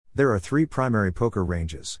There are three primary poker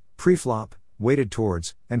ranges: pre-flop, weighted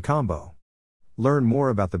towards, and combo. Learn more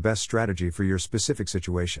about the best strategy for your specific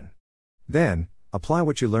situation. Then, apply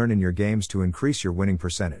what you learn in your games to increase your winning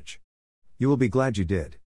percentage. You will be glad you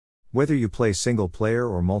did. Whether you play single-player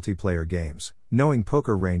or multiplayer games, knowing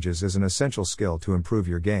poker ranges is an essential skill to improve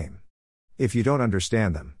your game. If you don't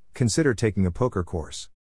understand them, consider taking a poker course.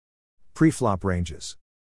 Pre-flop ranges.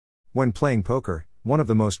 When playing poker, one of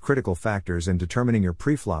the most critical factors in determining your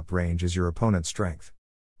pre-flop range is your opponent's strength.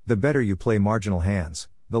 The better you play marginal hands,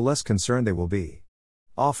 the less concerned they will be.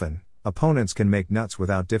 Often, opponents can make nuts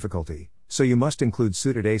without difficulty, so you must include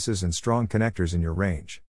suited aces and strong connectors in your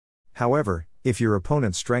range. However, if your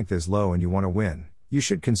opponent's strength is low and you want to win, you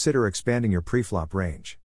should consider expanding your pre-flop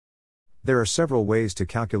range. There are several ways to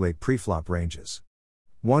calculate pre-flop ranges.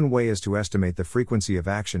 One way is to estimate the frequency of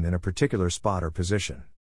action in a particular spot or position.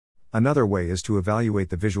 Another way is to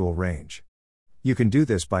evaluate the visual range. You can do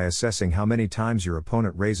this by assessing how many times your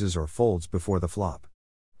opponent raises or folds before the flop.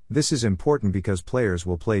 This is important because players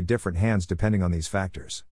will play different hands depending on these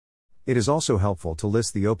factors. It is also helpful to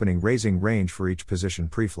list the opening raising range for each position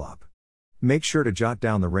pre-flop. Make sure to jot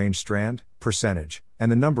down the range strand, percentage, and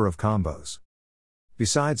the number of combos.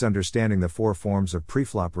 Besides understanding the four forms of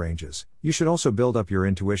pre-flop ranges, you should also build up your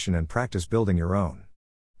intuition and practice building your own.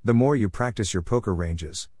 The more you practice your poker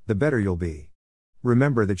ranges, the better you'll be.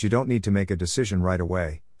 Remember that you don't need to make a decision right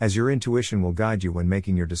away, as your intuition will guide you when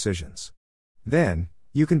making your decisions. Then,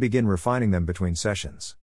 you can begin refining them between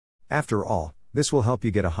sessions. After all, this will help you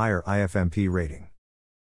get a higher IFMP rating.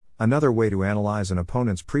 Another way to analyze an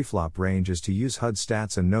opponent's pre-flop range is to use HUD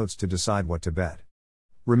stats and notes to decide what to bet.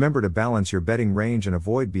 Remember to balance your betting range and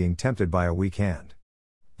avoid being tempted by a weak hand.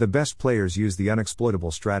 The best players use the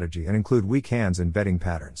unexploitable strategy and include weak hands in betting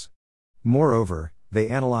patterns. Moreover, they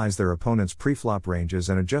analyze their opponent's pre-flop ranges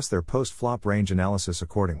and adjust their post-flop range analysis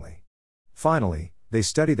accordingly. Finally, they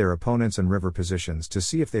study their opponents and river positions to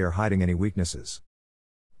see if they are hiding any weaknesses.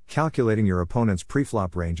 Calculating your opponent's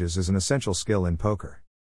pre-flop ranges is an essential skill in poker.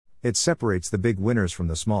 It separates the big winners from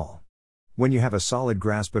the small. When you have a solid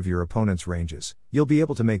grasp of your opponent's ranges, you'll be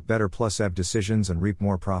able to make better plus-EV decisions and reap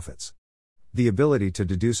more profits. The ability to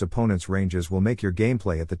deduce opponents' ranges will make your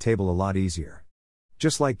gameplay at the table a lot easier.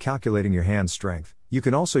 Just like calculating your hand's strength, you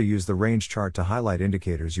can also use the range chart to highlight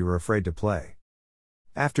indicators you are afraid to play.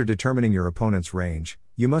 After determining your opponent's range,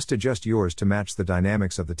 you must adjust yours to match the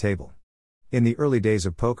dynamics of the table. In the early days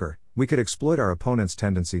of poker, we could exploit our opponent's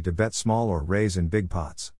tendency to bet small or raise in big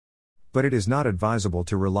pots. But it is not advisable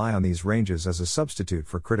to rely on these ranges as a substitute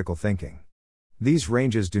for critical thinking. These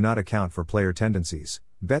ranges do not account for player tendencies,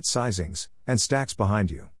 bet sizings, and stacks behind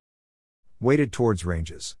you. Weighted towards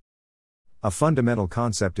ranges. A fundamental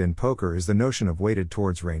concept in poker is the notion of weighted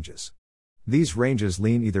towards ranges. These ranges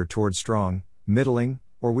lean either towards strong, middling,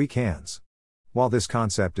 or weak hands. While this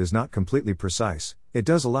concept is not completely precise, it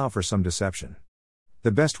does allow for some deception.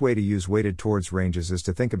 The best way to use weighted towards ranges is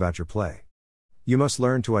to think about your play. You must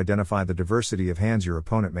learn to identify the diversity of hands your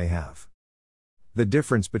opponent may have. The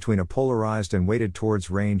difference between a polarized and weighted towards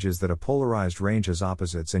range is that a polarized range has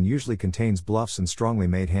opposites and usually contains bluffs and strongly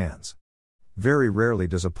made hands. Very rarely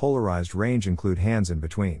does a polarized range include hands in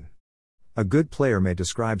between. A good player may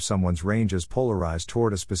describe someone's range as polarized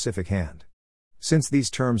toward a specific hand. Since these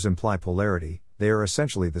terms imply polarity, they are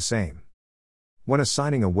essentially the same. When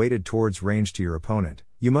assigning a weighted towards range to your opponent,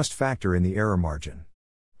 you must factor in the error margin.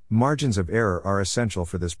 Margins of error are essential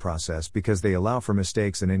for this process because they allow for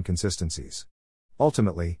mistakes and inconsistencies.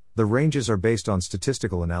 Ultimately, the ranges are based on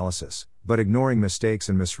statistical analysis, but ignoring mistakes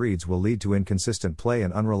and misreads will lead to inconsistent play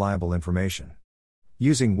and unreliable information.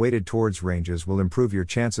 Using weighted towards ranges will improve your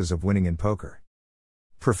chances of winning in poker.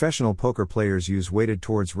 Professional poker players use weighted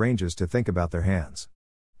towards ranges to think about their hands.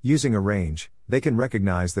 Using a range, they can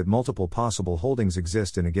recognize that multiple possible holdings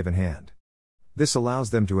exist in a given hand. This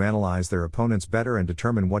allows them to analyze their opponents better and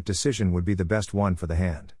determine what decision would be the best one for the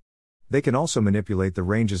hand. They can also manipulate the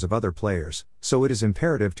ranges of other players, so it is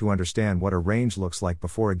imperative to understand what a range looks like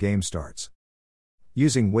before a game starts.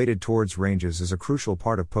 Using weighted towards ranges is a crucial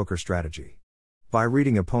part of poker strategy. By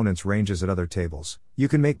reading opponents' ranges at other tables, you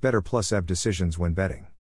can make better plus-EV decisions when betting.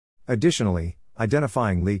 Additionally,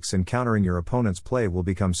 identifying leaks and countering your opponent's play will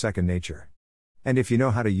become second nature. And if you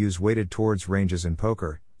know how to use weighted towards ranges in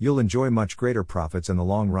poker, you'll enjoy much greater profits in the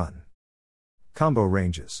long run. Combo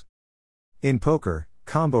ranges. In poker,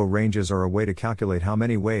 combo ranges are a way to calculate how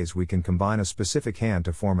many ways we can combine a specific hand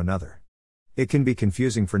to form another. It can be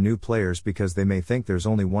confusing for new players because they may think there's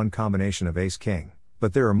only one combination of ace-king,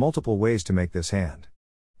 but there are multiple ways to make this hand.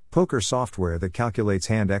 Poker software that calculates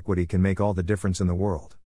hand equity can make all the difference in the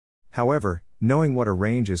world. However, knowing what a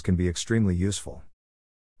range is can be extremely useful.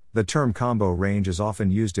 The term combo range is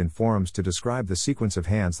often used in forums to describe the sequence of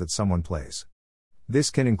hands that someone plays. This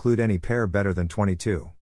can include any pair better than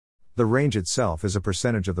 22. The range itself is a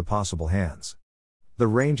percentage of the possible hands. The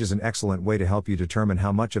range is an excellent way to help you determine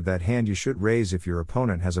how much of that hand you should raise if your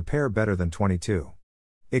opponent has a pair better than 22.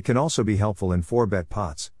 It can also be helpful in 4-bet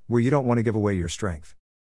pots, where you don't want to give away your strength.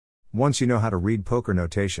 Once you know how to read poker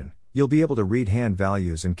notation, you'll be able to read hand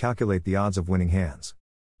values and calculate the odds of winning hands.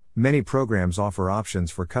 Many programs offer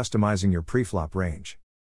options for customizing your preflop range.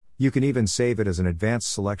 You can even save it as an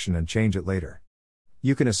advanced selection and change it later.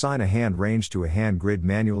 You can assign a hand range to a hand grid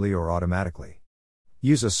manually or automatically.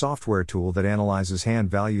 Use a software tool that analyzes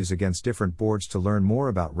hand values against different boards to learn more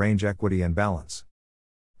about range equity and balance.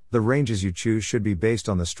 The ranges you choose should be based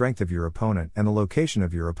on the strength of your opponent and the location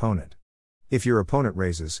of your opponent. If your opponent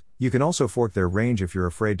raises, you can also fork their range if you're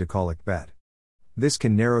afraid to call it bet. This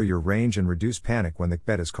can narrow your range and reduce panic when the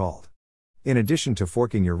bet is called. In addition to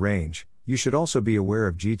forking your range, you should also be aware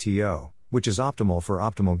of GTO, which is optimal for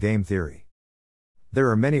optimal game theory. There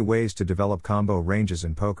are many ways to develop combo ranges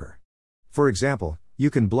in poker. For example, you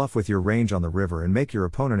can bluff with your range on the river and make your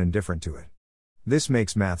opponent indifferent to it. This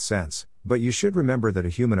makes math sense, but you should remember that a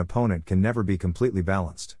human opponent can never be completely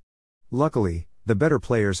balanced. Luckily, the better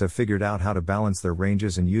players have figured out how to balance their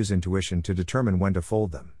ranges and use intuition to determine when to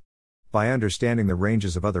fold them. By understanding the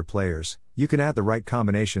ranges of other players, you can add the right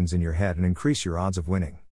combinations in your head and increase your odds of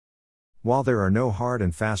winning. While there are no hard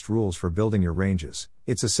and fast rules for building your ranges,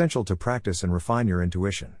 it's essential to practice and refine your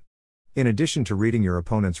intuition. In addition to reading your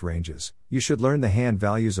opponent's ranges, you should learn the hand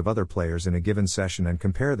values of other players in a given session and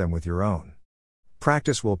compare them with your own.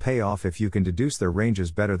 Practice will pay off if you can deduce their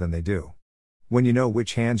ranges better than they do. When you know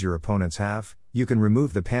which hands your opponents have, you can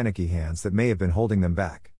remove the panicky hands that may have been holding them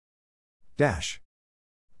back.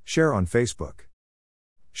 Share on Facebook.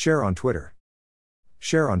 Share on Twitter.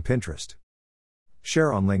 Share on Pinterest.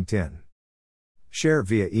 Share on LinkedIn. Share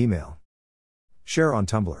via email. Share on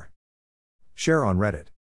Tumblr. Share on Reddit.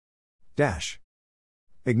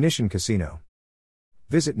 Ignition Casino.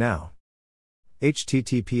 Visit now.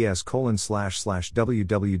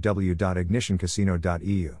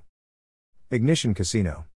 https://www.ignitioncasino.eu. Ignition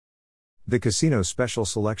Casino. The casino's special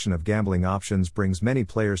selection of gambling options brings many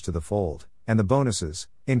players to the fold, and the bonuses,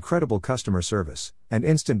 incredible customer service, and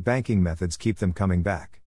instant banking methods keep them coming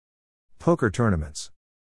back. Poker tournaments.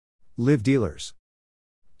 Live dealers.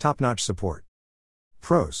 Top-notch support.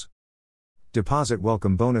 Pros. Deposit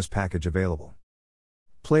welcome bonus package available.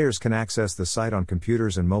 Players can access the site on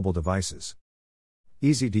computers and mobile devices.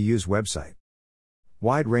 Easy to use website.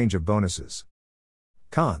 Wide range of bonuses.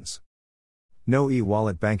 Cons. No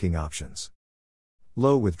e-wallet banking options.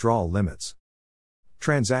 Low withdrawal limits.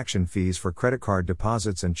 Transaction fees for credit card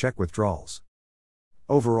deposits and check withdrawals.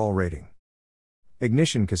 Overall rating.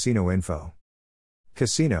 Ignition Casino info.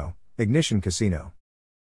 Casino, Ignition Casino.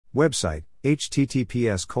 Website,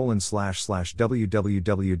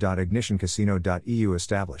 https://www.ignitioncasino.eu.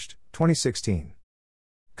 Established, 2016.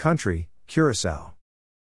 Country, Curaçao.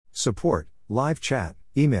 Support, live chat,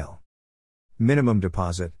 email. Minimum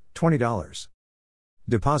deposit, $20.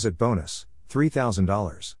 Deposit bonus,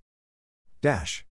 $3,000.